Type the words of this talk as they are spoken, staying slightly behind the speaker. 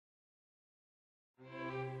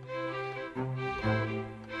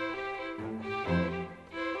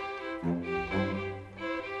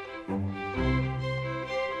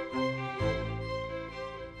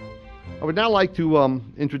I would now like to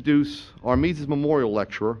introduce our Mises Memorial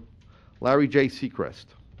Lecturer, Larry J. Sechrest.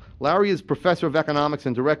 Larry is Professor of Economics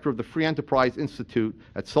and Director of the Free Enterprise Institute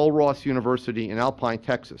at Sul Ross University in Alpine,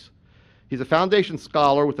 Texas. He's a Foundation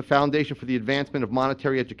Scholar with the Foundation for the Advancement of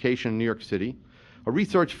Monetary Education in New York City, a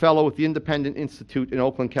Research Fellow with the Independent Institute in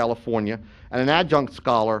Oakland, California, and an Adjunct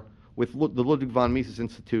Scholar with the Ludwig von Mises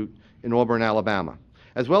Institute in Auburn, Alabama,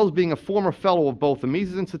 as well as being a former Fellow of both the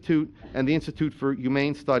Mises Institute and the Institute for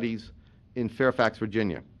Humane Studies in Fairfax,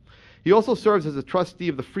 Virginia. He also serves as a trustee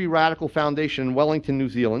of the Free Radical Foundation in Wellington, New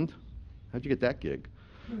Zealand. How'd you get that gig?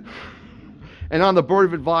 And on the Board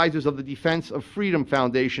of Advisors of the Defense of Freedom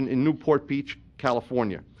Foundation in Newport Beach,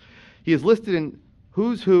 California. He is listed in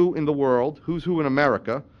Who's Who in the World, Who's Who in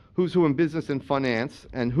America, Who's Who in Business and Finance,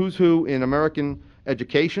 and Who's Who in American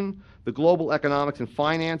Education, the Global Economics and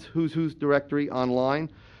Finance Who's Who's Directory online,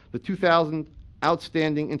 the 2000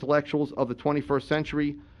 Outstanding Intellectuals of the 21st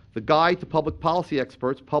Century, the Guide to Public Policy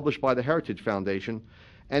Experts published by the Heritage Foundation,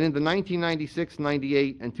 and in the 1996,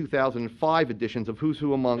 98, and 2005 editions of Who's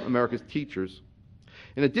Who Among America's Teachers.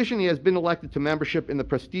 In addition, he has been elected to membership in the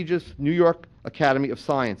prestigious New York Academy of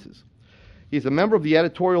Sciences. He is a member of the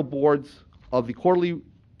editorial boards of the Quarterly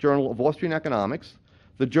Journal of Austrian Economics,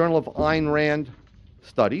 the Journal of Ayn Rand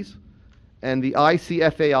Studies, and the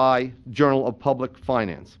ICFAI Journal of Public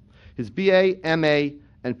Finance. His BA, MA,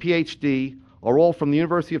 and PhD are all from the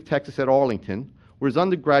University of Texas at Arlington, where his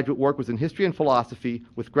undergraduate work was in history and philosophy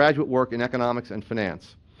with graduate work in economics and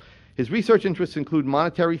finance. His research interests include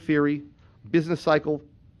monetary theory, business cycles,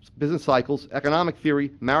 economic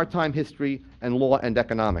theory, maritime history, and law and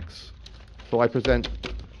economics. So I present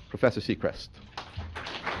Professor Sechrest.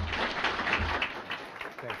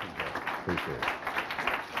 Thank you, Joe. Appreciate it.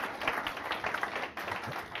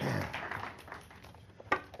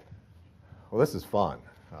 Well, this is fun.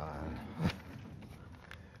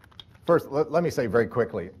 First, let me say very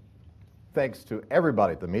quickly, thanks to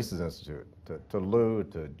everybody at the Mises Institute, to Lou,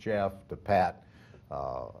 to Jeff, to Pat,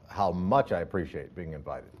 how much I appreciate being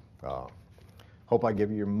invited. Hope I give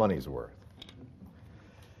you your money's worth.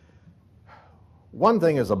 One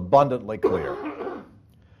thing is abundantly clear.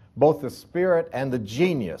 Both the spirit and the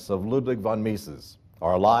genius of Ludwig von Mises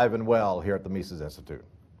are alive and well here at the Mises Institute.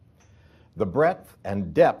 The breadth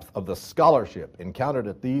and depth of the scholarship encountered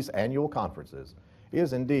at these annual conferences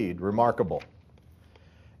is indeed remarkable.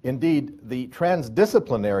 Indeed, the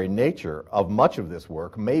transdisciplinary nature of much of this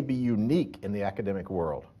work may be unique in the academic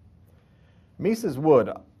world. Mises would,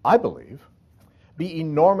 I believe, be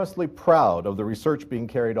enormously proud of the research being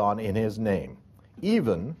carried on in his name,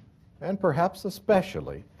 even, and perhaps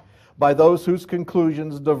especially, by those whose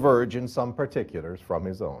conclusions diverge in some particulars from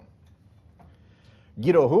his own.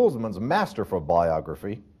 Guido Hülsmann's masterful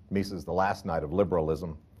biography, Mises, The Last Night of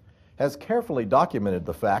Liberalism, has carefully documented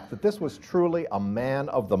the fact that this was truly a man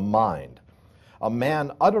of the mind, a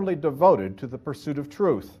man utterly devoted to the pursuit of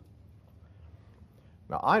truth.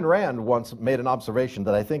 Now, Ayn Rand once made an observation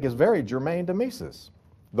that I think is very germane to Mises,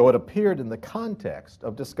 though it appeared in the context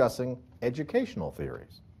of discussing educational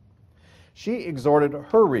theories. She exhorted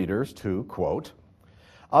her readers to, quote,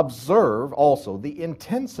 observe also the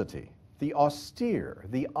intensity, the austere,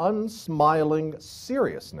 the unsmiling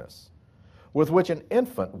seriousness with which an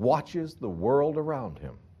infant watches the world around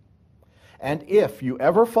him. And if you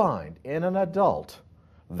ever find in an adult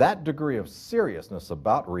that degree of seriousness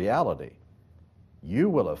about reality, you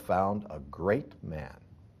will have found a great man.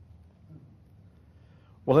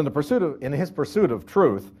 Well, in his pursuit of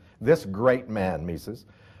truth, this great man, Mises,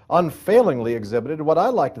 unfailingly exhibited what I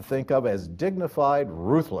like to think of as dignified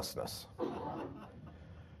ruthlessness.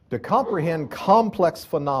 To comprehend complex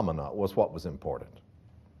phenomena was what was important.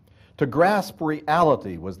 To grasp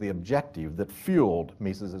reality was the objective that fueled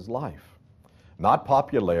Mises's life. Not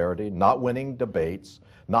popularity, not winning debates,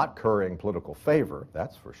 not currying political favor,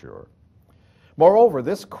 that's for sure. Moreover,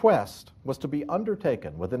 this quest was to be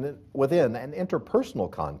undertaken within an interpersonal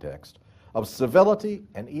context of civility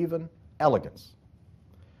and even elegance.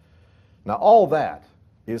 Now, all that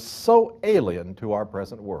is so alien to our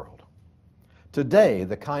present world. Today,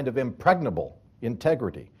 the kind of impregnable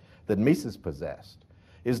integrity that Mises possessed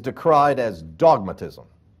is decried as dogmatism,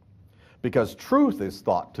 because truth is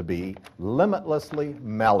thought to be limitlessly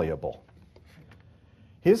malleable.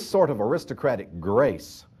 His sort of aristocratic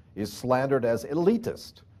grace is slandered as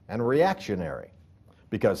elitist and reactionary,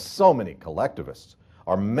 because so many collectivists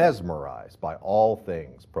are mesmerized by all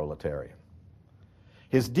things proletarian.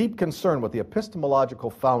 His deep concern with the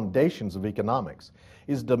epistemological foundations of economics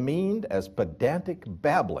is demeaned as pedantic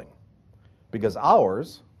babbling, because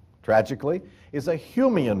ours, tragically, is a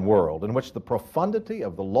Humean world in which the profundity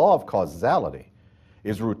of the law of causality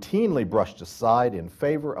is routinely brushed aside in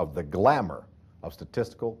favor of the glamour of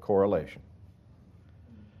statistical correlation.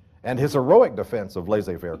 And his heroic defense of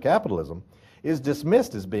laissez-faire capitalism is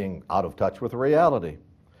dismissed as being out of touch with reality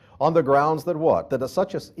on the grounds that what? That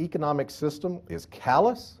such an economic system is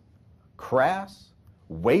callous, crass,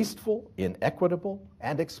 wasteful, inequitable,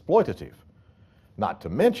 and exploitative, not to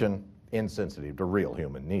mention insensitive to real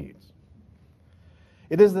human needs.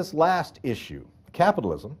 It is this last issue,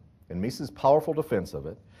 capitalism, and Mises' powerful defense of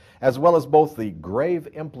it, as well as both the grave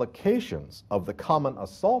implications of the common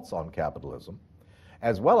assaults on capitalism,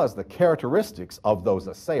 as well as the characteristics of those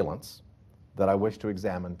assailants, that I wish to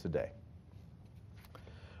examine today.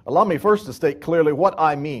 Allow me first to state clearly what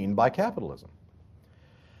I mean by capitalism.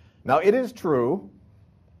 Now, it is true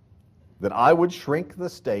that I would shrink the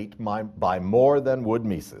state by more than would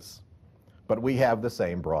Mises, but we have the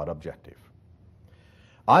same broad objective.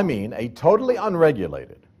 I mean a totally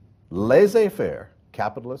unregulated, laissez-faire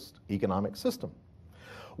capitalist economic system,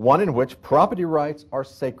 one in which property rights are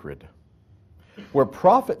sacred, where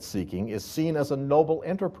profit-seeking is seen as a noble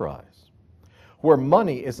enterprise, where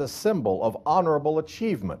money is a symbol of honorable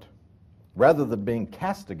achievement, rather than being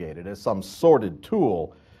castigated as some sordid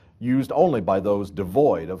tool used only by those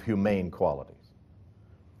devoid of humane qualities.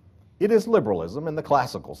 It is liberalism in the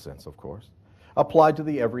classical sense, of course, applied to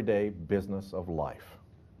the everyday business of life.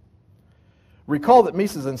 Recall that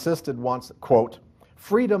Mises insisted once, quote,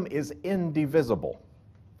 "Freedom is indivisible.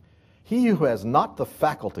 He who has not the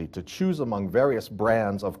faculty to choose among various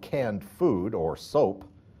brands of canned food or soap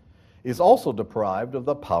is also deprived of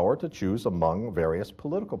the power to choose among various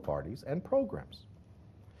political parties and programs.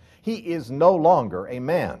 He is no longer a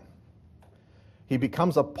man. He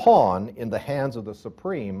becomes a pawn in the hands of the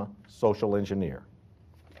supreme social engineer."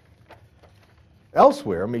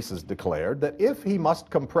 Elsewhere, Mises declared that if he must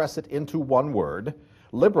compress it into one word,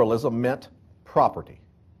 liberalism meant property,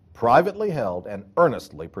 privately held and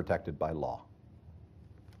earnestly protected by law.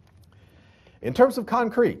 In terms of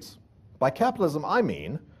concretes, by capitalism I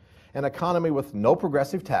mean an economy with no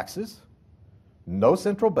progressive taxes, no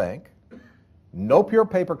central bank, no pure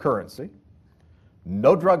paper currency,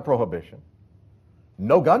 no drug prohibition,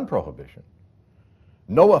 no gun prohibition,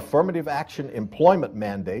 no affirmative action employment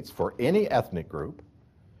mandates for any ethnic group,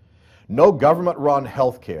 no government-run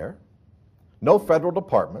health care, no federal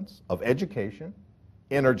departments of education,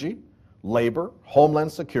 energy, labor,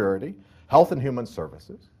 homeland security, health and human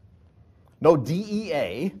services, no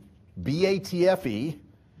DEA, BATFE,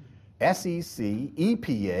 SEC,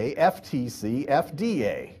 EPA, FTC,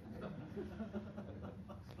 FDA.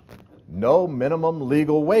 No minimum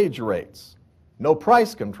legal wage rates, no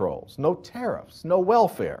price controls, no tariffs, no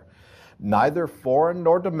welfare, neither foreign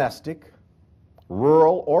nor domestic,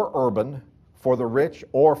 rural or urban, for the rich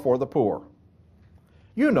or for the poor.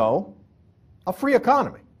 You know, a free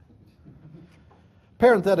economy.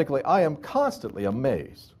 Parenthetically, I am constantly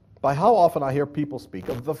amazed by how often I hear people speak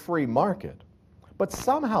of the free market, but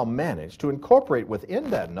somehow manage to incorporate within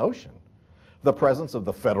that notion the presence of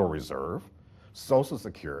the Federal Reserve, Social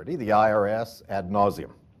Security, the IRS ad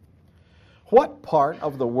nauseum. What part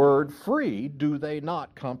of the word free do they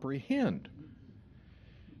not comprehend?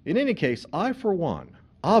 In any case, I, for one,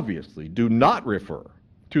 obviously do not refer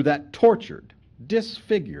to that tortured,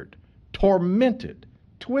 disfigured, tormented,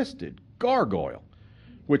 twisted gargoyle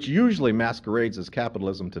which usually masquerades as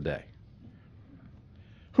capitalism today.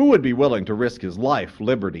 Who would be willing to risk his life,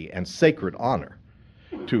 liberty, and sacred honor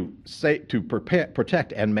to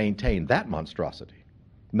protect and maintain that monstrosity?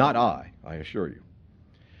 Not I assure you.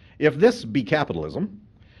 If this be capitalism,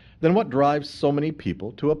 then what drives so many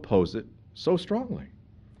people to oppose it so strongly?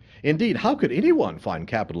 Indeed, how could anyone find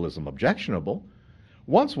capitalism objectionable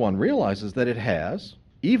once one realizes that it has,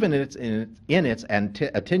 even in its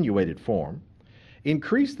attenuated form,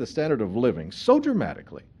 increased the standard of living so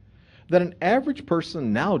dramatically that an average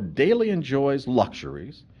person now daily enjoys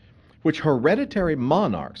luxuries which hereditary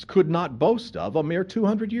monarchs could not boast of a mere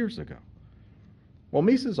 200 years ago? Well,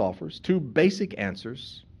 Mises offers two basic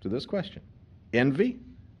answers to this question: envy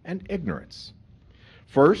and ignorance.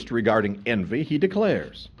 First, regarding envy, he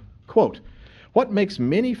declares, quote, "What makes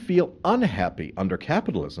many feel unhappy under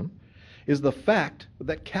capitalism is the fact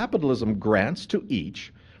that capitalism grants to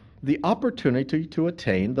each the opportunity to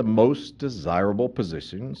attain the most desirable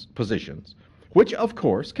positions, which of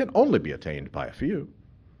course can only be attained by a few.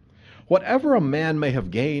 Whatever a man may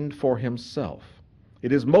have gained for himself,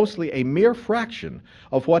 it is mostly a mere fraction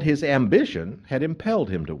of what his ambition had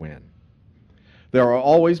impelled him to win. There are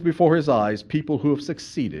always before his eyes people who have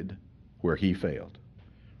succeeded where he failed.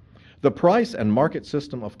 The price and market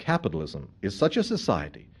system of capitalism is such a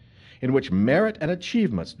society in which merit and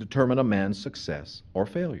achievements determine a man's success or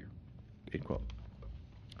failure. End quote.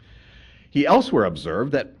 He elsewhere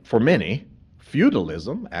observed that for many,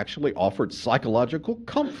 feudalism actually offered psychological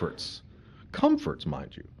comforts,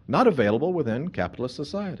 mind you, not available within capitalist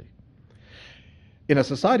society. In a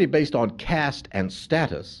society based on caste and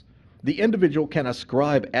status, the individual can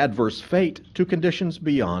ascribe adverse fate to conditions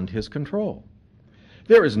beyond his control.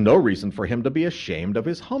 There is no reason for him to be ashamed of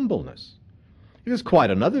his humbleness. It is quite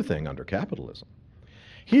another thing under capitalism.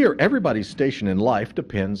 Here, everybody's station in life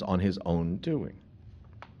depends on his own doing.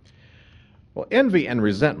 Well, envy and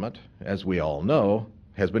resentment, as we all know,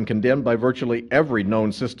 has been condemned by virtually every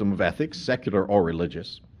known system of ethics, secular or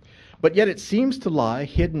religious, but yet it seems to lie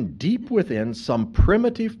hidden deep within some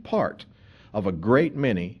primitive part of a great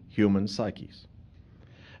many human psyches.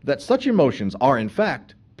 That such emotions are in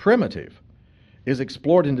fact primitive is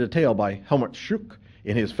explored in detail by Helmut Schuck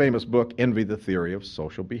in his famous book, Envy, the Theory of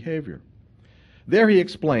Social Behavior. There he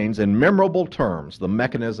explains in memorable terms the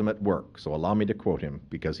mechanism at work, so allow me to quote him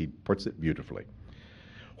because he puts it beautifully.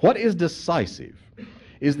 What is decisive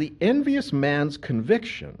is the envious man's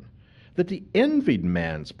conviction that the envied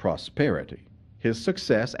man's prosperity, his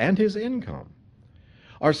success, and his income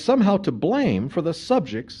are somehow to blame for the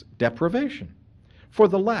subject's deprivation, for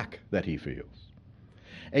the lack that he feels.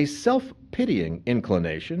 A self-pitying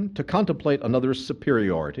inclination to contemplate another's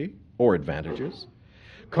superiority or advantages,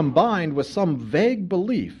 combined with some vague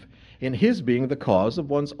belief in his being the cause of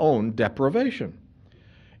one's own deprivation.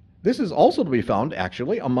 This is also to be found,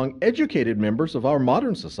 actually, among educated members of our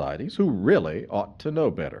modern societies who really ought to know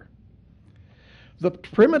better. The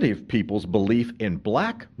primitive people's belief in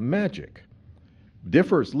black magic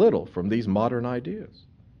differs little from these modern ideas.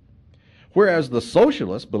 Whereas the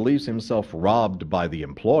socialist believes himself robbed by the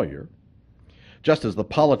employer, just as the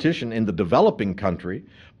politician in the developing country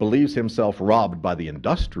believes himself robbed by the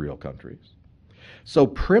industrial countries, so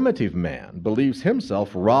primitive man believes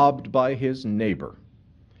himself robbed by his neighbor,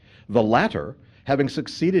 the latter having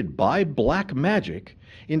succeeded by black magic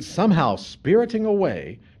in somehow spiriting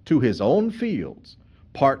away to his own fields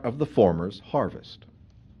part of the former's harvest.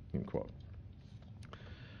 End quote.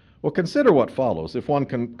 Well, consider what follows if one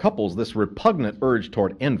couples this repugnant urge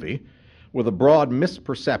toward envy with a broad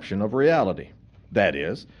misperception of reality. That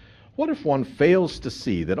is, what if one fails to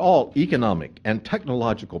see that all economic and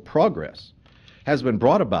technological progress has been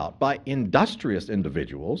brought about by industrious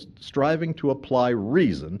individuals striving to apply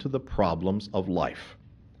reason to the problems of life?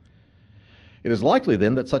 It is likely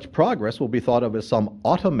then that such progress will be thought of as some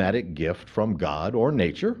automatic gift from God or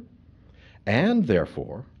nature, and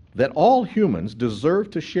therefore that all humans deserve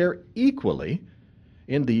to share equally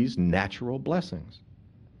in these natural blessings.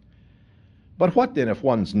 But what then if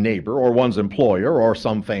one's neighbor or one's employer or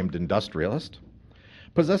some famed industrialist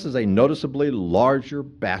possesses a noticeably larger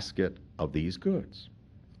basket of these goods?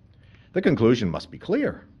 The conclusion must be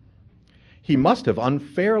clear. He must have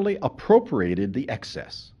unfairly appropriated the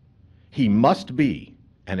excess. He must be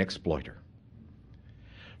an exploiter.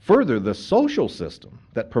 Further, the social system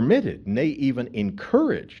that permitted, nay, even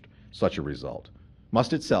encouraged such a result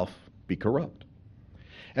must itself be corrupt.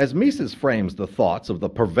 As Mises frames the thoughts of the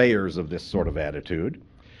purveyors of this sort of attitude,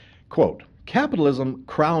 quote, capitalism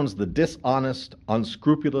crowns the dishonest,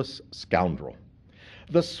 unscrupulous scoundrel,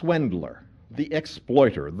 the swindler, the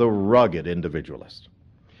exploiter, the rugged individualist.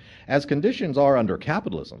 As conditions are under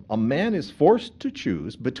capitalism, a man is forced to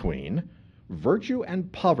choose between virtue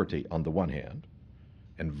and poverty on the one hand,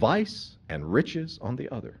 and vice and riches on the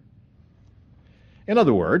other. In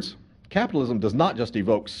other words, capitalism does not just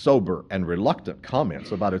evoke sober and reluctant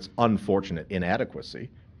comments about its unfortunate inadequacy.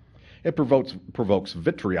 It provokes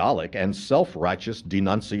vitriolic and self-righteous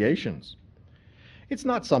denunciations. It's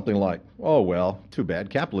not something like, oh, well, too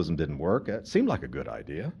bad, capitalism didn't work. It seemed like a good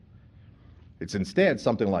idea. It's instead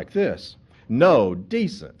something like this. No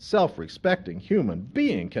decent, self-respecting human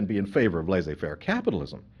being can be in favor of laissez-faire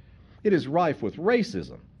capitalism. It is rife with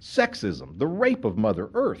racism, sexism, the rape of Mother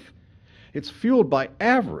Earth. It's fueled by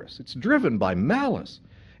avarice. It's driven by malice.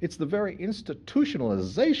 It's the very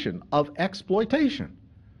institutionalization of exploitation.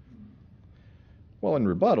 Well, in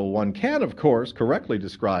rebuttal, one can, of course, correctly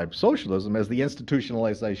describe socialism as the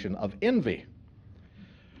institutionalization of envy.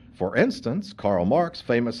 For instance, Karl Marx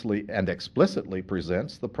famously and explicitly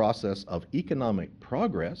presents the process of economic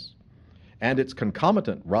progress and its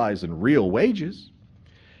concomitant rise in real wages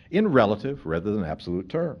in relative rather than absolute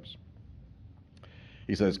terms.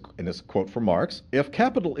 He says, in this quote from Marx, if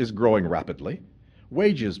capital is growing rapidly,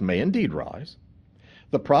 wages may indeed rise.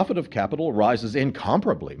 The profit of capital rises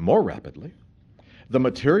incomparably more rapidly. The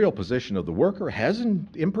material position of the worker has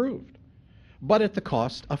improved, but at the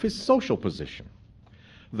cost of his social position.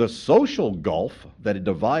 The social gulf that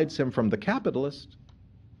divides him from the capitalist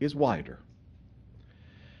is wider.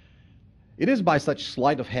 It is by such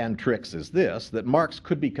sleight-of-hand tricks as this that Marx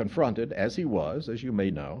could be confronted, as he was, as you may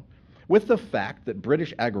know, with the fact that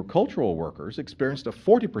British agricultural workers experienced a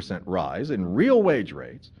 40% rise in real wage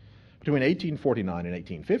rates between 1849 and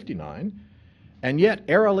 1859, and yet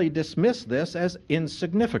airily dismiss this as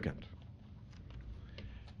insignificant.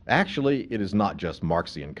 Actually, it is not just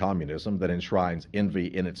Marxian communism that enshrines envy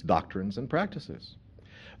in its doctrines and practices.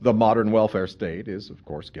 The modern welfare state is, of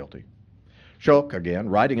course, guilty. Schoch, again,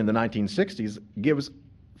 writing in the 1960s, gives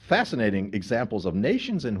fascinating examples of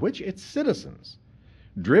nations in which its citizens,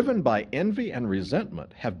 driven by envy and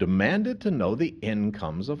resentment, have demanded to know the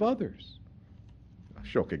incomes of others.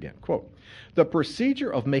 Schoch again, quote, "The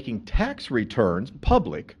procedure of making tax returns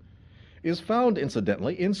public is found,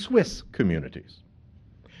 incidentally, in Swiss communities,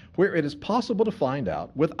 where it is possible to find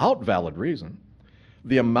out, without valid reason,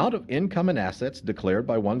 the amount of income and assets declared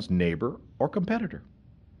by one's neighbor or competitor.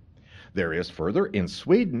 There is further, in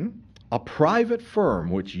Sweden, a private firm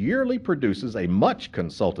which yearly produces a much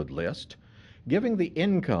consulted list giving the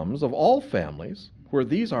incomes of all families where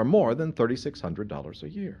these are more than $3,600 a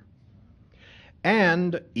year.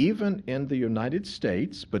 And even in the United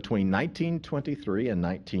States, between 1923 and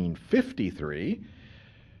 1953,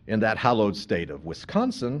 in that hallowed state of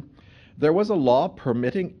Wisconsin, there was a law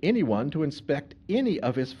permitting anyone to inspect any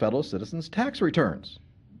of his fellow citizens' tax returns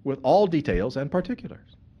with all details and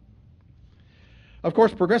particulars." Of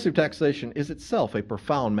course, progressive taxation is itself a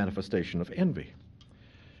profound manifestation of envy.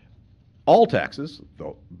 All taxes,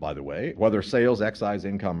 though, by the way, whether sales, excise,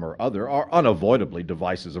 income, or other, are unavoidably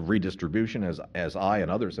devices of redistribution, as I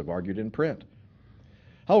and others have argued in print.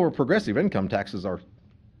 However, progressive income taxes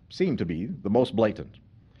seem to be the most blatant.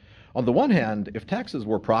 On the one hand, if taxes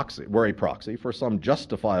were a proxy for some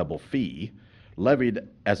justifiable fee levied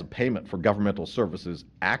as a payment for governmental services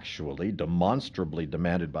actually demonstrably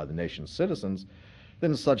demanded by the nation's citizens,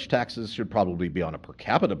 then such taxes should probably be on a per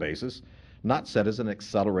capita basis, not set as an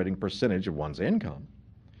accelerating percentage of one's income.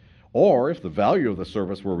 Or if the value of the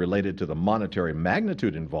service were related to the monetary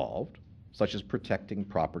magnitude involved, such as protecting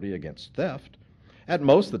property against theft, at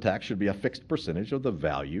most the tax should be a fixed percentage of the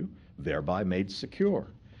value, thereby made secure.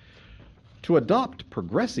 To adopt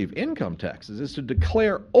progressive income taxes is to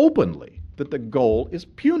declare openly that the goal is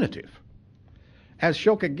punitive. As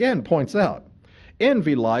Schoch again points out,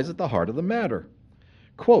 envy lies at the heart of the matter.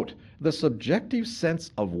 Quote, "The subjective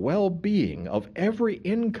sense of well-being of every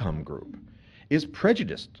income group is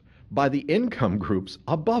prejudiced by the income groups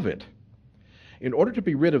above it. In order to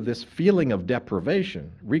be rid of this feeling of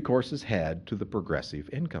deprivation, recourse is had to the progressive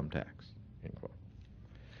income tax." End quote.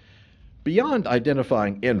 Beyond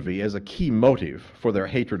identifying envy as a key motive for their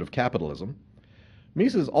hatred of capitalism,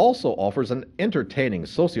 Mises also offers an entertaining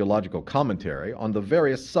sociological commentary on the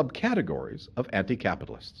various subcategories of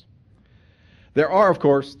anti-capitalists. There are, of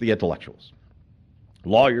course, the intellectuals: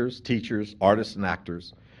 lawyers, teachers, artists and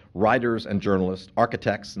actors, writers and journalists,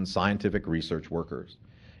 architects and scientific research workers,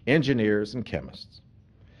 engineers and chemists.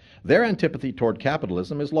 Their antipathy toward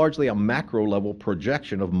capitalism is largely a macro-level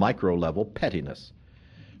projection of micro-level pettiness.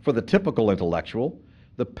 For the typical intellectual,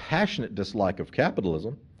 the passionate dislike of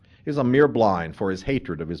capitalism is a mere blind for his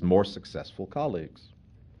hatred of his more successful colleagues.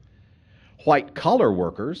 White-collar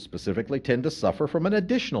workers specifically tend to suffer from an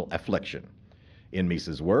additional affliction. In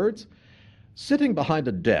Mises' words, sitting behind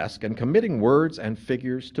a desk and committing words and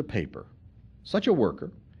figures to paper. Such a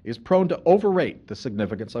worker is prone to overrate the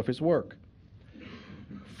significance of his work.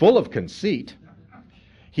 Full of conceit,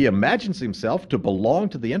 he imagines himself to belong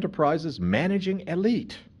to the enterprise's managing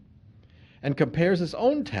elite and compares his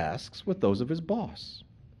own tasks with those of his boss.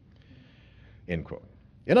 End quote.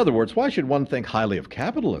 In other words, why should one think highly of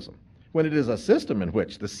capitalism when it is a system in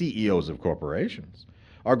which the CEOs of corporations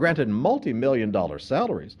are granted multi-million-dollar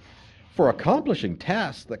salaries for accomplishing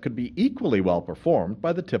tasks that could be equally well performed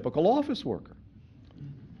by the typical office worker?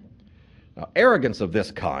 Now, arrogance of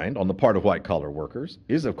this kind on the part of white-collar workers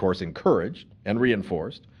is, of course, encouraged and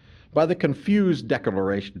reinforced by the confused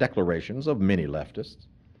declarations of many leftists.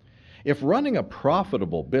 If running a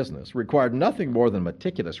profitable business required nothing more than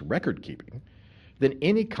meticulous record-keeping, then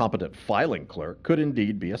any competent filing clerk could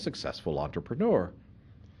indeed be a successful entrepreneur.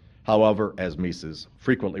 However, as Mises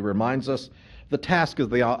frequently reminds us, the task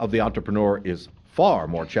of the entrepreneur is far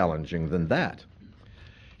more challenging than that.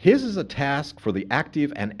 His is a task for the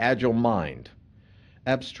active and agile mind.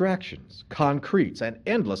 Abstractions, concretes, and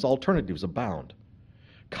endless alternatives abound.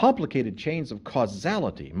 Complicated chains of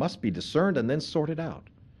causality must be discerned and then sorted out.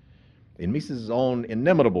 In Mises' own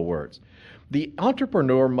inimitable words, the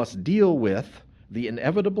entrepreneur must deal with the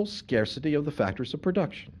inevitable scarcity of the factors of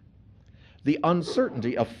production, the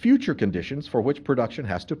uncertainty of future conditions for which production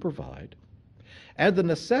has to provide, and the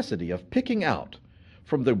necessity of picking out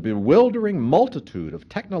from the bewildering multitude of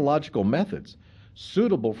technological methods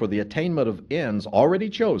suitable for the attainment of ends already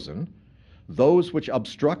chosen, those which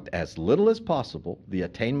obstruct as little as possible the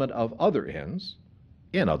attainment of other ends,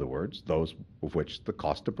 in other words, those of which the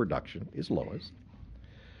cost of production is lowest.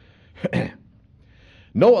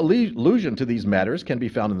 No allusion to these matters can be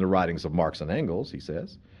found in the writings of Marx and Engels, he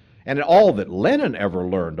says, and in all that Lenin ever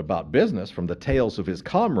learned about business from the tales of his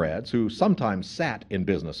comrades who sometimes sat in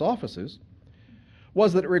business offices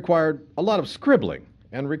was that it required a lot of scribbling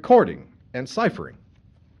and recording and ciphering.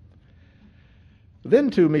 Then,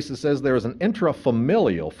 too, Mises says there is an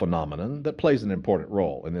intrafamilial phenomenon that plays an important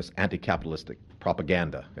role in this anti-capitalistic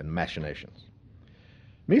propaganda and machinations.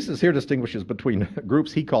 Mises here distinguishes between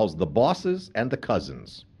groups he calls the bosses and the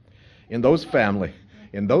cousins in those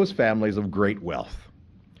families of great wealth.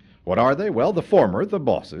 What are they? Well, the former, the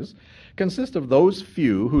bosses, consist of those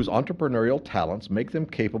few whose entrepreneurial talents make them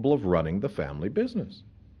capable of running the family business.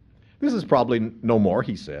 This is probably no more,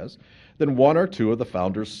 he says, than one or two of the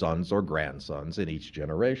founder's sons or grandsons in each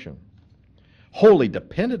generation. Wholly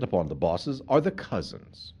dependent upon the bosses are the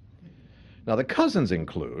cousins. Now, the cousins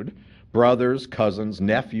include brothers, cousins,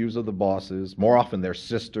 nephews of the bosses, more often their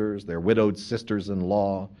sisters, their widowed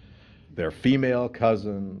sisters-in-law, their female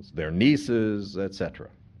cousins, their nieces, etc.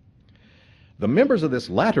 The members of this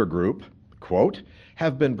latter group, quote,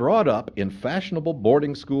 have been brought up in fashionable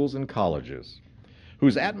boarding schools and colleges,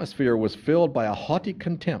 whose atmosphere was filled by a haughty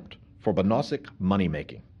contempt for Bonossic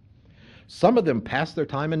money-making. Some of them pass their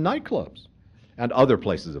time in nightclubs and other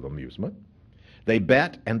places of amusement. They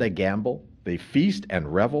bet and they gamble, they feast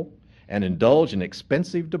and revel, and indulge in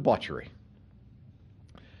expensive debauchery.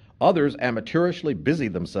 Others amateurishly busy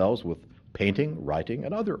themselves with painting, writing,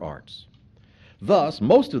 and other arts. Thus,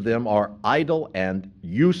 most of them are idle and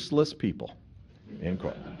useless people, end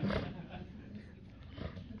quote.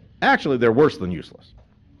 Actually, they're worse than useless.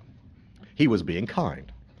 He was being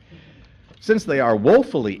kind. Since they are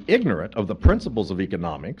woefully ignorant of the principles of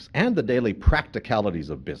economics and the daily practicalities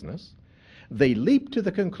of business, they leap to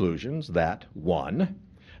the conclusions that, 1,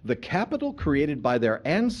 the capital created by their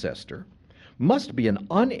ancestor must be an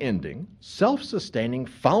unending, self-sustaining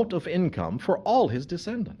fount of income for all his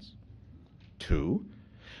descendants. 2,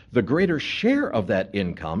 the greater share of that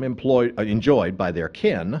income enjoyed by their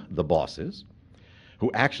kin, the bosses,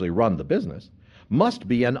 who actually run the business, must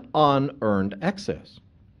be an unearned excess.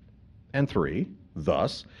 And 3,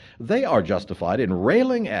 thus, they are justified in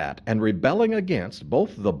railing at and rebelling against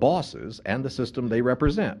both the bosses and the system they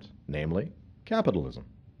represent, namely capitalism.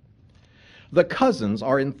 The cousins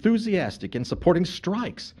are enthusiastic in supporting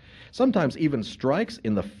strikes, sometimes even strikes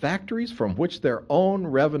in the factories from which their own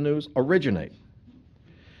revenues originate.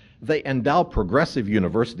 They endow progressive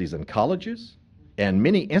universities and colleges and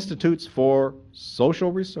many institutes for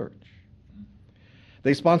social research.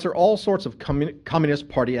 They sponsor all sorts of Communist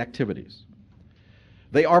Party activities.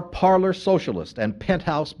 They are parlor socialist and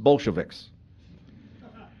penthouse Bolsheviks.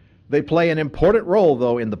 They play an important role,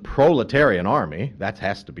 though, in the proletarian army, that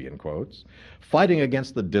has to be in quotes, fighting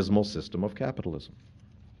against the dismal system of capitalism.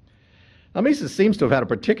 Now, Mises seems to have had a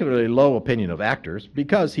particularly low opinion of actors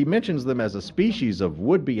because he mentions them as a species of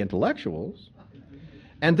would-be intellectuals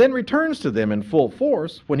and then returns to them in full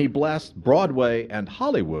force when he blasts Broadway and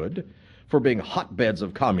Hollywood for being hotbeds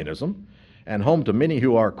of communism and home to many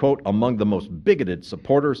who are, quote, among the most bigoted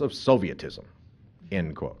supporters of Sovietism,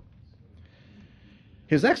 end quote.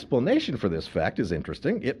 His explanation for this fact is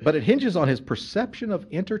interesting, but it hinges on his perception of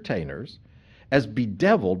entertainers as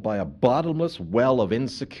bedeviled by a bottomless well of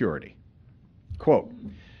insecurity. Quote,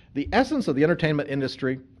 the essence of the entertainment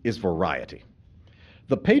industry is variety.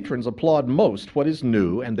 The patrons applaud most what is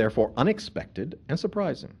new and therefore unexpected and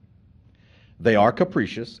surprising. They are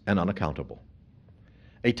capricious and unaccountable.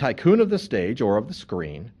 A tycoon of the stage or of the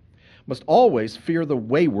screen must always fear the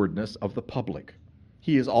waywardness of the public.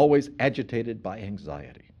 He is always agitated by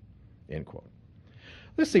anxiety, end quote.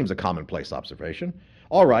 This seems a commonplace observation.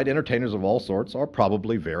 All right, entertainers of all sorts are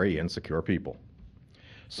probably very insecure people.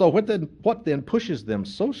 So what then pushes them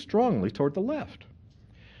so strongly toward the left?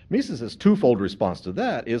 Mises' twofold response to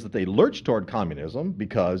that is that they lurch toward communism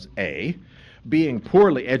because, A, being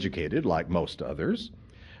poorly educated like most others,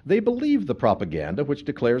 they believe the propaganda which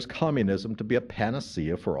declares communism to be a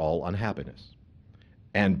panacea for all unhappiness.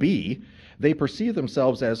 And B, they perceive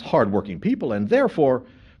themselves as hardworking people and therefore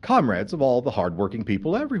comrades of all the hardworking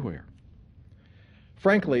people everywhere.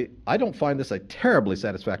 Frankly, I don't find this a terribly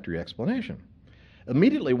satisfactory explanation.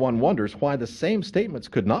 immediately one wonders why the same statements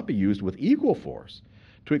could not be used with equal force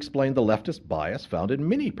to explain the leftist bias found in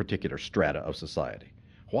many particular strata of society.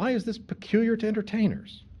 Why is this peculiar to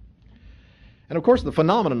entertainers? And of course, the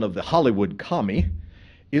phenomenon of the Hollywood commie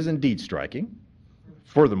is indeed striking.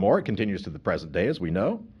 Furthermore, it continues to the present day, as we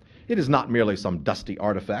know. It is not merely some dusty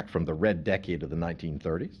artifact from the red decade of the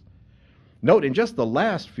 1930s. Note, in just the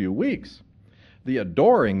last few weeks, the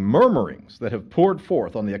adoring murmurings that have poured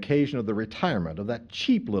forth on the occasion of the retirement of that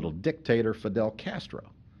cheap little dictator Fidel Castro.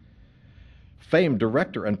 Famed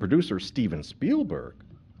director and producer Steven Spielberg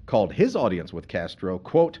called his audience with Castro,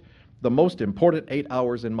 quote, "the most important 8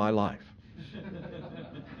 hours in my life."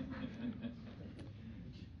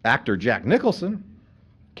 Actor Jack Nicholson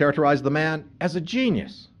characterized the man as a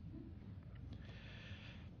genius.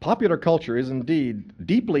 Popular culture is indeed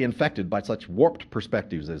deeply infected by such warped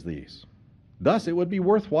perspectives as these. Thus, it would be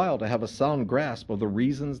worthwhile to have a sound grasp of the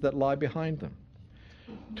reasons that lie behind them.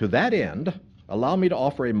 To that end, allow me to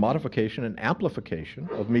offer a modification and amplification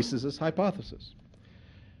of Mises's hypothesis.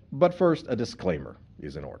 But first, a disclaimer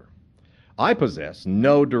is in order. I possess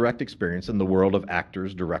no direct experience in the world of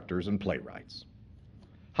actors, directors, and playwrights.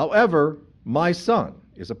 However, my son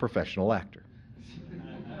is a professional actor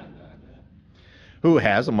who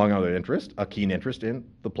has, among other interests, a keen interest in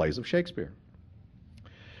the plays of Shakespeare.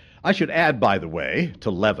 I should add, by the way,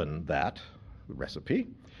 to leaven that recipe,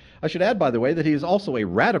 I should add, by the way, that he is also a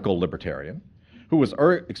radical libertarian who was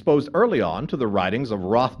exposed early on to the writings of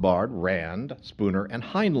Rothbard, Rand, Spooner, and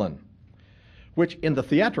Heinlein, which in the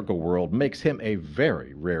theatrical world makes him a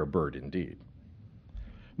very rare bird indeed.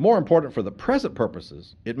 More important for the present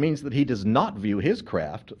purposes, it means that he does not view his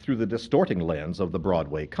craft through the distorting lens of the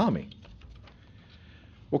Broadway commie.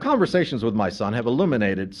 Well, conversations with my son have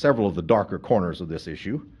illuminated several of the darker corners of this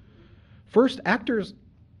issue. First, actors,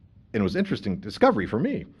 and it was an interesting discovery for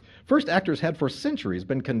me, first actors had for centuries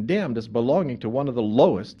been condemned as belonging to one of the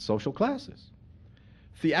lowest social classes.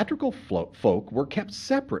 Theatrical folk were kept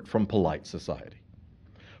separate from polite society.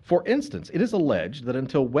 For instance, it is alleged that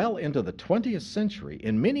until well into the 20th century,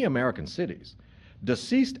 in many American cities,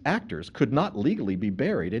 deceased actors could not legally be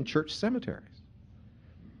buried in church cemeteries.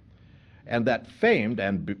 And that famed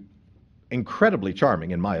and incredibly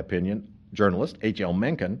charming, in my opinion, journalist H.L.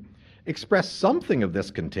 Mencken expressed something of this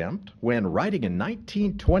contempt when, writing in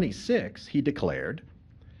 1926, he declared,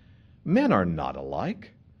 "Men are not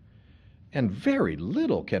alike, and very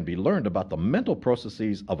little can be learned about the mental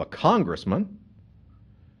processes of a congressman,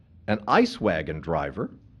 an ice wagon driver,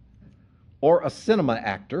 or a cinema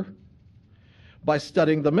actor by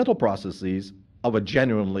studying the mental processes of a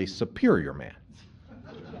genuinely superior man."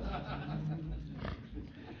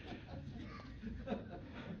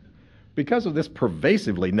 Because of this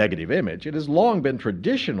pervasively negative image, it has long been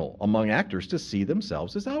traditional among actors to see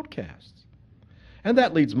themselves as outcasts. And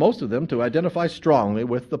that leads most of them to identify strongly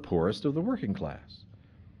with the poorest of the working class.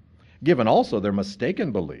 Given also their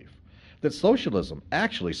mistaken belief that socialism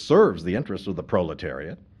actually serves the interests of the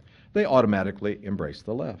proletariat, they automatically embrace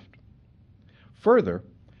the left. Further,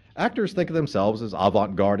 actors think of themselves as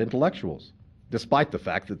avant-garde intellectuals, despite the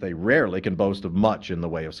fact that they rarely can boast of much in the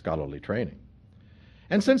way of scholarly training.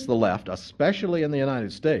 And since the left, especially in the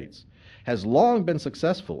United States, has long been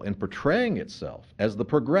successful in portraying itself as the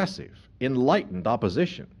progressive, enlightened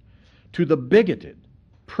opposition to the bigoted,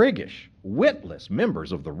 priggish, witless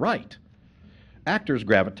members of the right, actors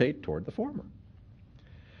gravitate toward the former.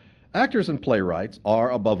 Actors and playwrights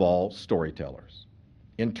are, above all, storytellers,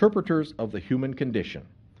 interpreters of the human condition,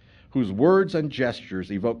 whose words and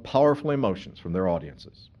gestures evoke powerful emotions from their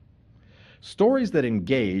audiences. Stories that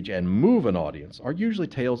engage and move an audience are usually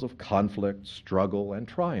tales of conflict, struggle, and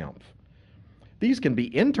triumph. These can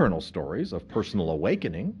be internal stories of personal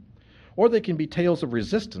awakening, or they can be tales of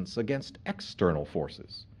resistance against external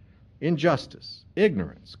forces, injustice,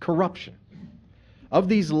 ignorance, corruption. Of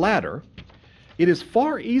these latter, it is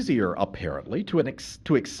far easier, apparently,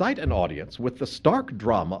 to excite an audience with the stark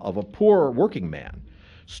drama of a poor working man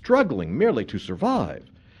struggling merely to survive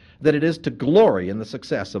than it is to glory in the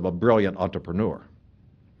success of a brilliant entrepreneur.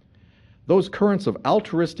 Those currents of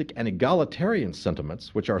altruistic and egalitarian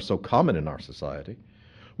sentiments, which are so common in our society,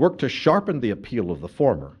 work to sharpen the appeal of the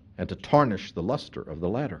former and to tarnish the luster of the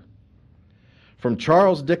latter. From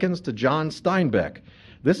Charles Dickens to John Steinbeck,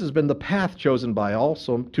 this has been the path chosen by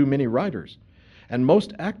also too many writers, and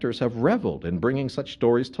most actors have reveled in bringing such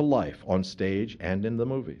stories to life on stage and in the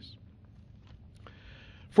movies.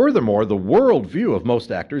 Furthermore, the worldview of most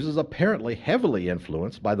actors is apparently heavily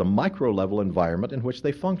influenced by the micro-level environment in which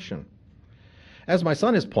they function. As my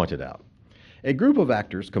son has pointed out, a group of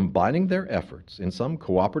actors combining their efforts in some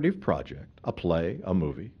cooperative project, a play, a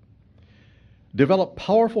movie, develop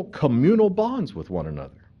powerful communal bonds with one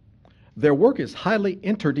another. Their work is highly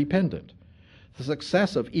interdependent. The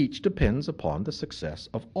success of each depends upon the success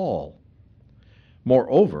of all.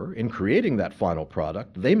 Moreover, in creating that final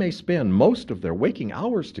product, they may spend most of their waking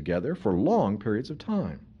hours together for long periods of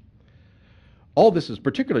time. All this is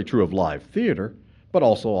particularly true of live theater, but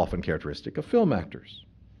also often characteristic of film actors.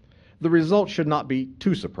 The result should not be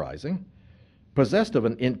too surprising. Possessed of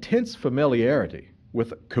an intense familiarity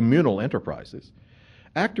with communal enterprises,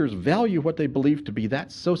 actors value what they believe to be that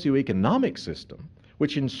socioeconomic system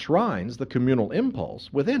which enshrines the communal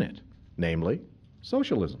impulse within it, namely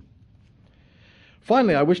socialism.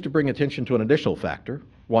 Finally, I wish to bring attention to an additional factor,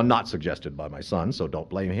 one not suggested by my son, so don't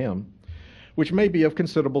blame him, which may be of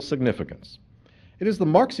considerable significance. It is the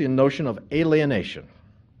Marxian notion of alienation.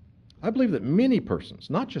 I believe that many persons,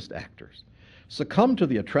 not just actors, succumb to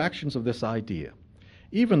the attractions of this idea,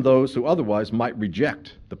 even those who otherwise might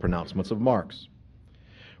reject the pronouncements of Marx.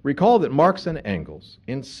 Recall that Marx and Engels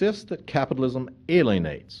insist that capitalism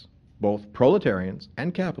alienates both proletarians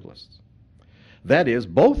and capitalists. That is,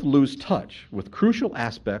 both lose touch with crucial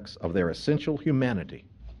aspects of their essential humanity.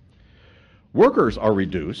 Workers are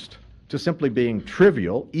reduced to simply being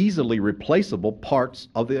trivial, easily replaceable parts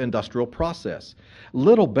of the industrial process,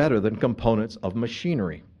 little better than components of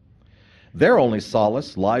machinery. Their only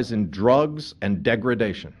solace lies in drugs and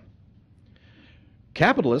degradation.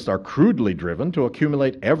 Capitalists are crudely driven to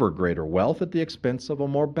accumulate ever greater wealth at the expense of a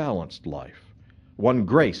more balanced life, one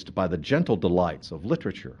graced by the gentle delights of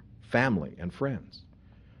literature, family, and friends.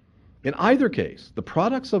 In either case, the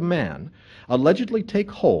products of man allegedly take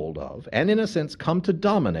hold of and, in a sense, come to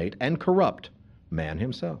dominate and corrupt man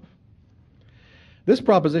himself. This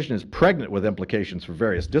proposition is pregnant with implications for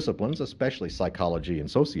various disciplines, especially psychology and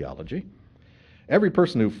sociology. Every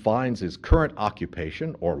person who finds his current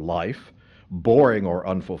occupation or life boring or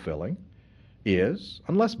unfulfilling is,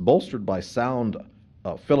 unless bolstered by sound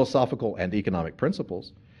philosophical and economic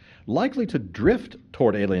principles, likely to drift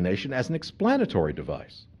toward alienation as an explanatory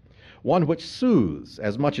device, one which soothes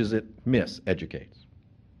as much as it miseducates.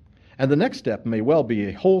 And the next step may well be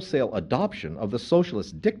a wholesale adoption of the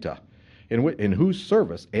socialist dicta in whose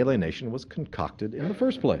service alienation was concocted in the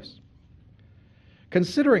first place.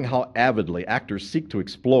 Considering how avidly actors seek to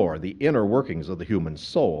explore the inner workings of the human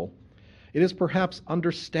soul, it is perhaps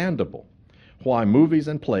understandable why movies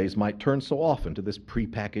and plays might turn so often to this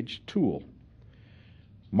prepackaged tool.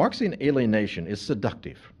 Marxian alienation is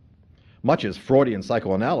seductive. Much as Freudian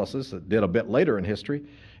psychoanalysis did a bit later in history,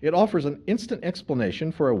 it offers an instant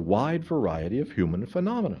explanation for a wide variety of human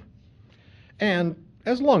phenomena. And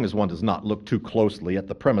as long as one does not look too closely at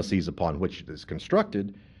the premises upon which it is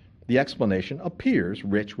constructed, the explanation appears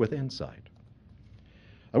rich with insight.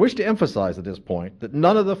 I wish to emphasize at this point that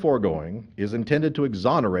none of the foregoing is intended to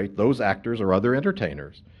exonerate those actors or other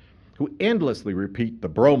entertainers who endlessly repeat the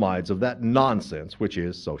bromides of that nonsense which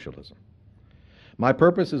is socialism. My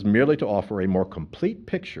purpose is merely to offer a more complete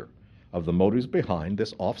picture of the motives behind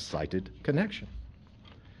this oft-cited connection.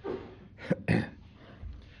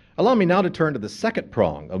 Allow me now to turn to the second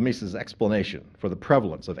prong of Mises' explanation for the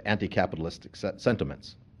prevalence of anti-capitalistic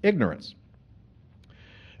sentiments, ignorance.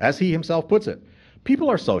 As he himself puts it, people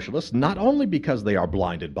are socialists not only because they are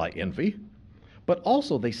blinded by envy, but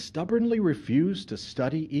also they stubbornly refuse to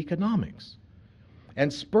study economics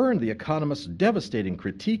and spurn the economists' devastating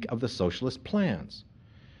critique of the socialist plans.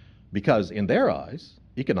 Because in their eyes,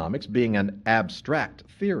 economics, being an abstract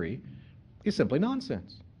theory, is simply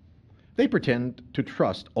nonsense. They pretend to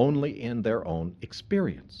trust only in their own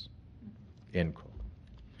experience. End quote.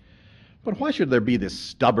 But why should there be this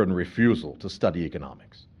stubborn refusal to study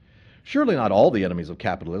economics? Surely not all the enemies of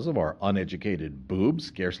capitalism are uneducated boobs,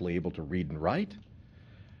 scarcely able to read and write.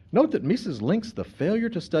 Note that Mises links the failure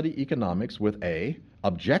to study economics with A,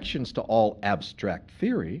 objections to all abstract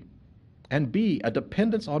theory, and B, a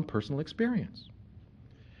dependence on personal experience.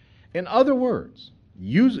 In other words,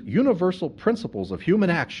 universal principles of human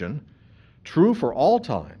action, true for all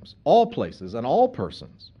times, all places, and all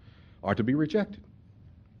persons, are to be rejected.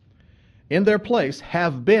 In their place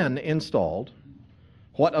have been installed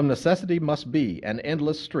what of necessity must be an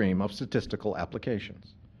endless stream of statistical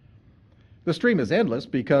applications. The stream is endless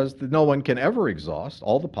because no one can ever exhaust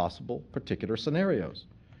all the possible particular scenarios.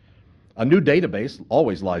 A new database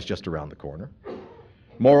always lies just around the corner.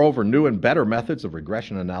 Moreover, new and better methods of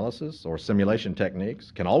regression analysis or simulation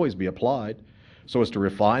techniques can always be applied so as to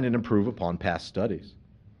refine and improve upon past studies.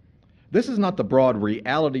 This is not the broad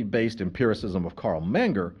reality-based empiricism of Karl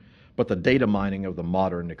Menger, but the data mining of the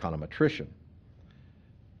modern econometrician.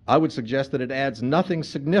 I would suggest that it adds nothing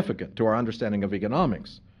significant to our understanding of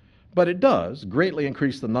economics, but it does greatly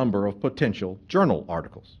increase the number of potential journal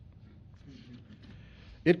articles.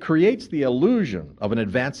 It creates the illusion of an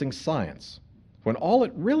advancing science, when all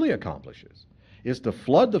it really accomplishes is to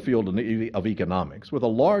flood the field of economics with a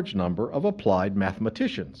large number of applied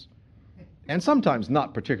mathematicians, and sometimes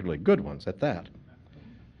not particularly good ones at that,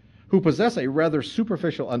 who possess a rather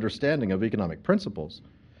superficial understanding of economic principles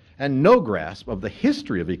and no grasp of the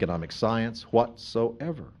history of economic science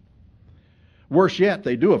whatsoever. Worse yet,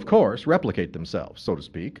 they do, of course, replicate themselves, so to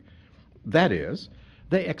speak. That is,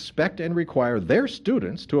 they expect and require their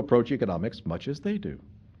students to approach economics much as they do.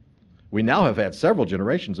 We now have had several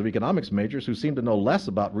generations of economics majors who seem to know less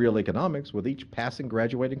about real economics with each passing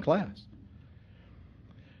graduating class.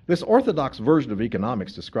 This orthodox version of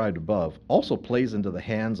economics described above also plays into the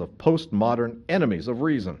hands of postmodern enemies of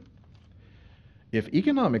reason. If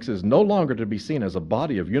economics is no longer to be seen as a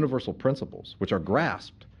body of universal principles which are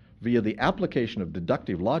grasped via the application of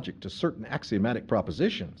deductive logic to certain axiomatic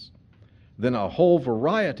propositions, then a whole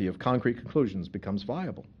variety of concrete conclusions becomes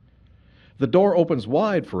viable. The door opens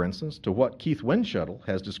wide, for instance, to what Keith Winshuttle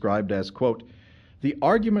has described as, quote, the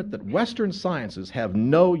argument that Western sciences have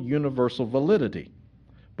no universal validity,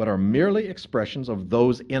 but are merely expressions of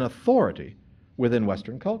those in authority within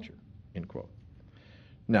Western culture, end quote.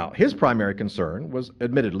 Now, his primary concern was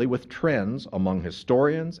admittedly with trends among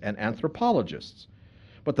historians and anthropologists,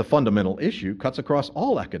 but the fundamental issue cuts across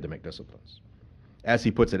all academic disciplines. As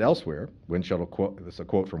he puts it elsewhere, Winshuttle, this is a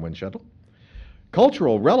quote from Winshuttle,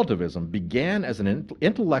 cultural relativism began as an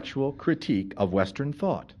intellectual critique of Western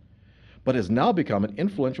thought, but has now become an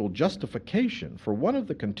influential justification for one of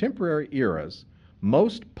the contemporary era's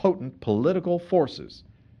most potent political forces.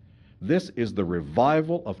 This is the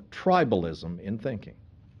revival of tribalism in thinking.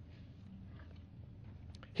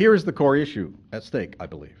 Here is the core issue at stake, I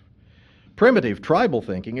believe. Primitive tribal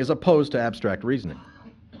thinking is opposed to abstract reasoning.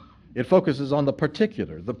 It focuses on the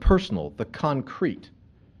particular, the personal, the concrete.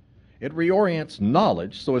 It reorients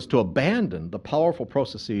knowledge so as to abandon the powerful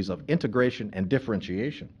processes of integration and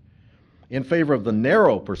differentiation in favor of the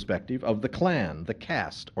narrow perspective of the clan, the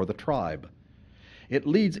caste, or the tribe. It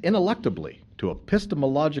leads ineluctably to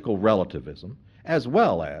epistemological relativism as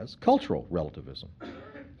well as cultural relativism.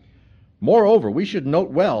 Moreover, we should note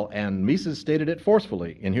well, and Mises stated it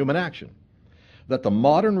forcefully in Human Action, that the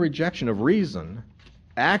modern rejection of reason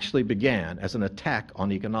actually began as an attack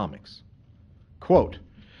on economics. Quote,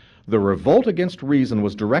 the revolt against reason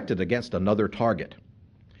was directed against another target.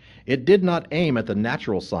 It did not aim at the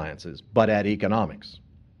natural sciences, but at economics.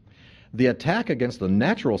 The attack against the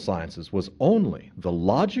natural sciences was only the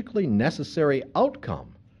logically necessary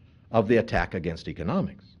outcome of the attack against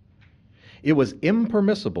economics. It was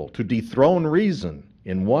impermissible to dethrone reason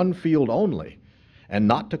in one field only and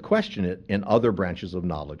not to question it in other branches of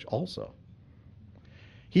knowledge also.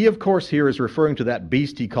 He, of course, here is referring to that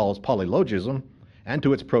beast he calls polylogism and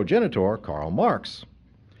to its progenitor, Karl Marx.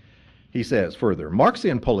 He says further,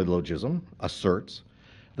 Marxian polylogism asserts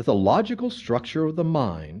that the logical structure of the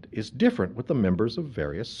mind is different with the members of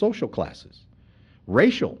various social classes.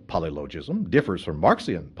 Racial polylogism differs from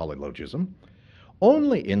Marxian polylogism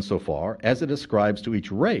only insofar as it ascribes to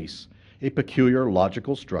each race a peculiar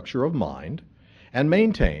logical structure of mind and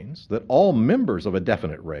maintains that all members of a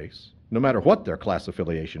definite race, no matter what their class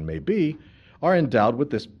affiliation may be, are endowed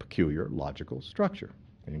with this peculiar logical structure,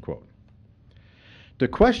 end quote. To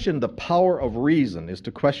question the power of reason is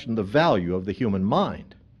to question the value of the human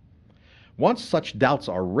mind. Once such doubts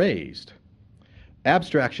are raised,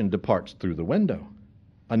 abstraction departs through the window.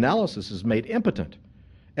 Analysis is made impotent.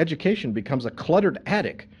 Education becomes a cluttered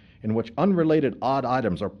attic in which unrelated odd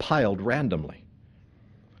items are piled randomly.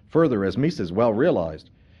 Further, as Mises well realized,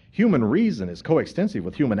 human reason is coextensive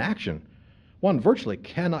with human action. One virtually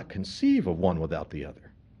cannot conceive of one without the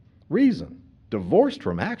other. Reason, divorced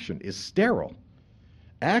from action, is sterile.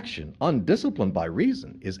 Action, undisciplined by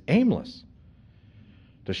reason, is aimless.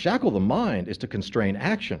 To shackle the mind is to constrain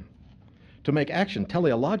action, to make action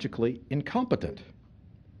teleologically incompetent.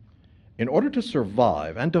 In order to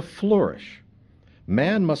survive and to flourish,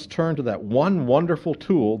 man must turn to that one wonderful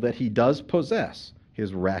tool that he does possess,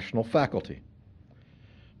 his rational faculty.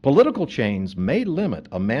 Political chains may limit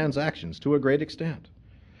a man's actions to a great extent,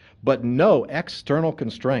 but no external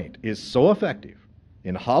constraint is so effective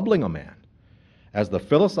in hobbling a man as the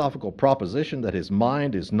philosophical proposition that his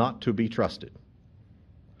mind is not to be trusted.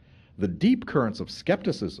 The deep currents of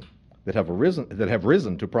skepticism that have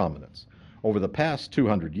risen to prominence over the past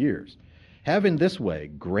 200 years have in this way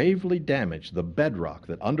gravely damaged the bedrock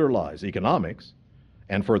that underlies economics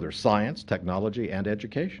and further science, technology, and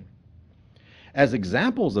education. As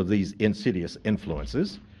examples of these insidious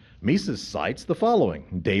influences, Mises cites the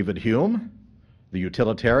following: David Hume, the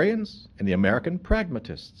utilitarians, and the American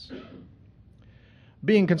pragmatists.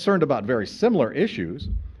 Being concerned about very similar issues,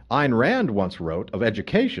 Ayn Rand once wrote of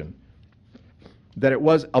education that it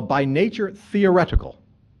was by nature theoretical,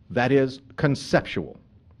 that is, conceptual.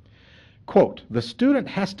 Quote, "The student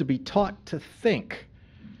has to be taught to think,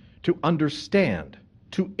 to understand,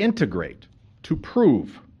 to integrate, to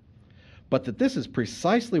prove, but that this is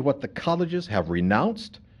precisely what the colleges have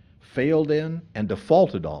renounced, failed in, and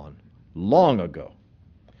defaulted on long ago.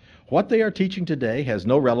 What they are teaching today has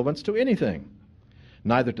no relevance to anything,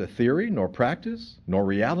 neither to theory, nor practice, nor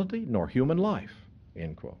reality, nor human life,"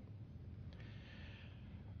 end quote.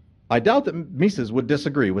 I doubt that Mises would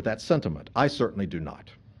disagree with that sentiment. I certainly do not.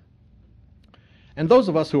 And those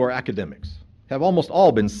of us who are academics have almost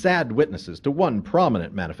all been sad witnesses to one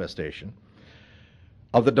prominent manifestation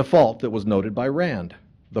of the default that was noted by Rand,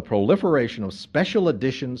 the proliferation of special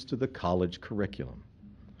additions to the college curriculum.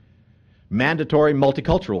 Mandatory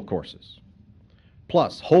multicultural courses,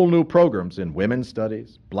 plus whole new programs in women's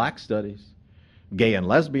studies, black studies, gay and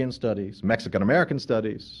lesbian studies, Mexican-American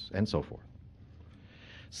studies, and so forth.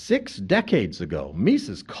 6 decades ago,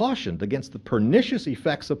 Mises cautioned against the pernicious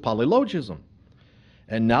effects of polylogism,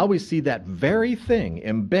 and now we see that very thing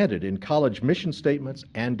embedded in college mission statements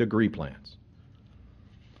and degree plans.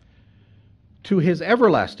 To his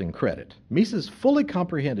everlasting credit, Mises fully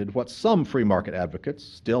comprehended what some free market advocates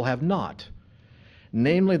still have not,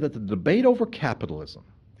 namely that the debate over capitalism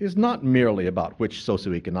is not merely about which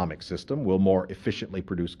socioeconomic system will more efficiently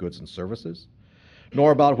produce goods and services,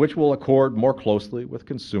 nor about which will accord more closely with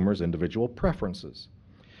consumers' individual preferences.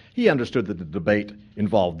 He understood that the debate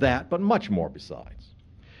involved that, but much more besides.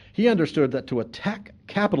 He understood that to attack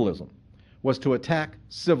capitalism was to attack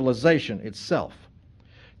civilization itself,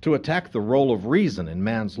 to attack the role of reason in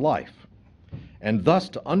man's life, and thus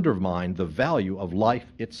to undermine the value of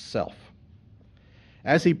life itself.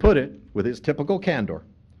 As he put it, with his typical candor,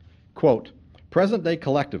 quote, "Present-day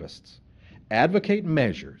collectivists advocate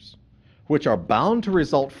measures which are bound to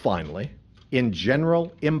result finally in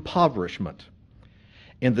general impoverishment,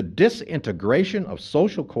 in the disintegration of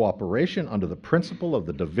social cooperation under the principle of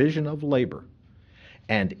the division of labor,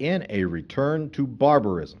 and in a return to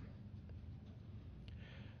barbarism."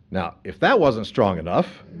 Now, if that wasn't strong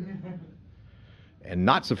enough, and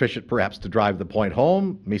not sufficient perhaps to drive the point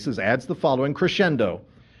home, Mises adds the following crescendo.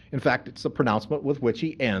 In fact, it's the pronouncement with which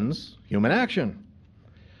he ends human action.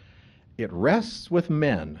 "It rests with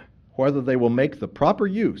men whether they will make the proper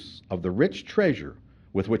use of the rich treasure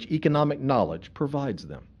with which economic knowledge provides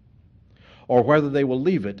them, or whether they will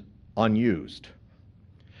leave it unused.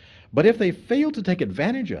 But if they fail to take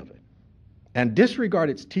advantage of it and disregard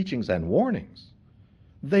its teachings and warnings,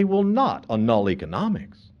 they will not annul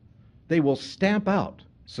economics. They will stamp out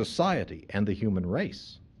society and the human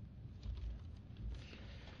race."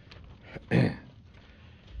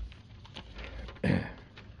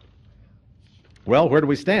 Well, where do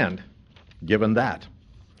we stand, given that?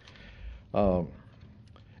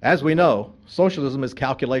 As we know, socialism is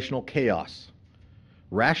calculational chaos.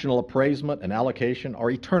 Rational appraisement and allocation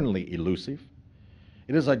are eternally elusive.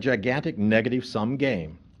 It is a gigantic negative-sum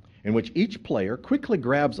game in which each player quickly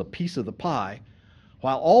grabs a piece of the pie,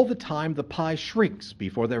 while all the time the pie shrinks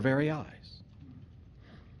before their very eyes.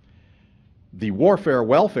 The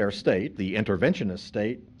warfare-welfare state, the interventionist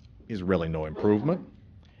state, is really no improvement.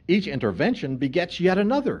 Each intervention begets yet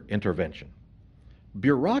another intervention.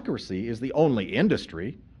 Bureaucracy is the only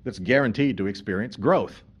industry that's guaranteed to experience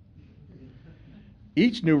growth.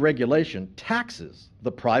 Each new regulation taxes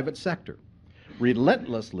the private sector,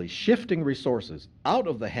 relentlessly shifting resources out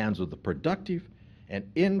of the hands of the productive and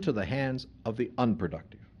into the hands of the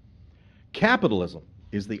unproductive. Capitalism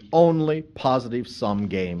is the only positive sum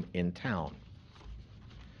game in town.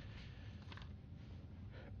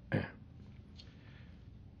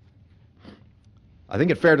 I think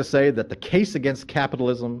it's fair to say that the case against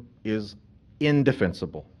capitalism is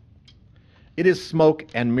indefensible. It is smoke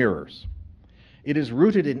and mirrors. It is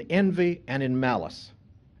rooted in envy and in malice.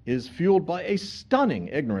 It is fueled by a stunning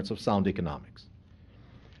ignorance of sound economics,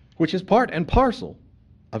 which is part and parcel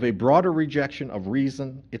of a broader rejection of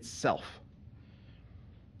reason itself.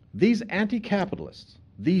 These anti-capitalists,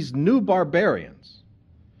 these new barbarians,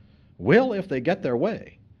 will, if they get their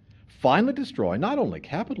way, finally destroy not only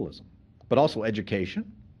capitalism, but also education,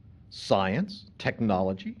 science,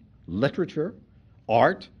 technology, literature,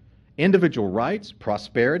 art, individual rights,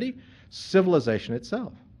 prosperity, civilization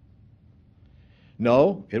itself.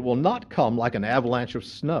 No, it will not come like an avalanche of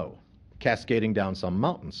snow cascading down some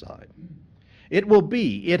mountainside. It will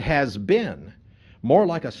be, it has been, more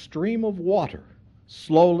like a stream of water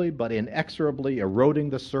slowly but inexorably eroding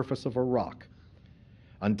the surface of a rock,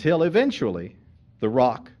 until eventually the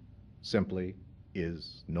rock simply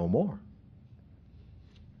is no more.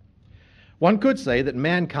 One could say that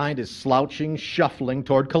mankind is slouching, shuffling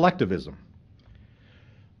toward collectivism.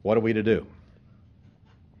 What are we to do?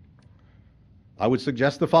 I would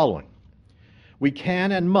suggest the following. We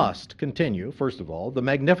can and must continue, first of all, the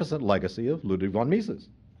magnificent legacy of Ludwig von Mises.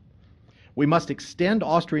 We must extend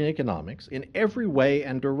Austrian economics in every way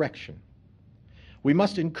and direction. We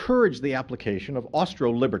must encourage the application of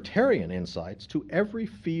Austro-libertarian insights to every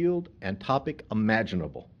field and topic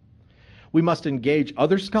imaginable. We must engage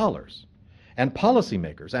other scholars and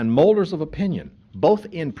policymakers and molders of opinion, both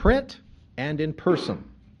in print and in person.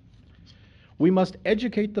 We must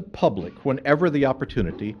educate the public whenever the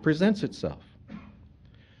opportunity presents itself.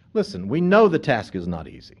 Listen, we know the task is not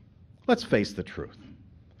easy. Let's face the truth.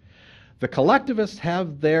 The collectivists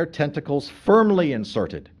have their tentacles firmly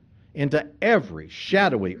inserted into every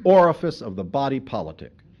shadowy orifice of the body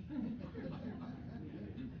politic.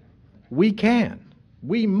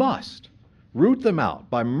 We must root them out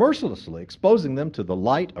by mercilessly exposing them to the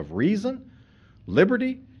light of reason,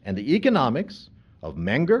 liberty, and the economics of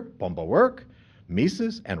Menger, Bombewerk,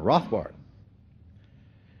 Mises, and Rothbard.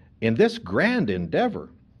 In this grand endeavor,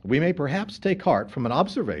 we may perhaps take heart from an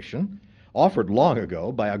observation offered long ago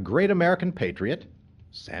by a great American patriot,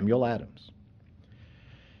 Samuel Adams.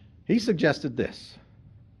 He suggested this: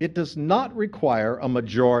 it does not require a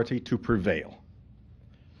majority to prevail,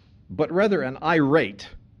 but rather an irate,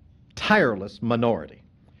 tireless minority,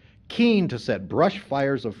 keen to set brush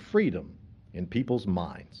fires of freedom in people's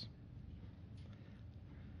minds.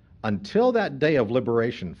 Until that day of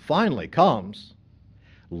liberation finally comes,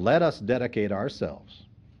 let us dedicate ourselves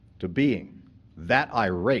to being that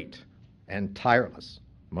irate and tireless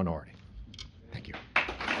minority. Thank you.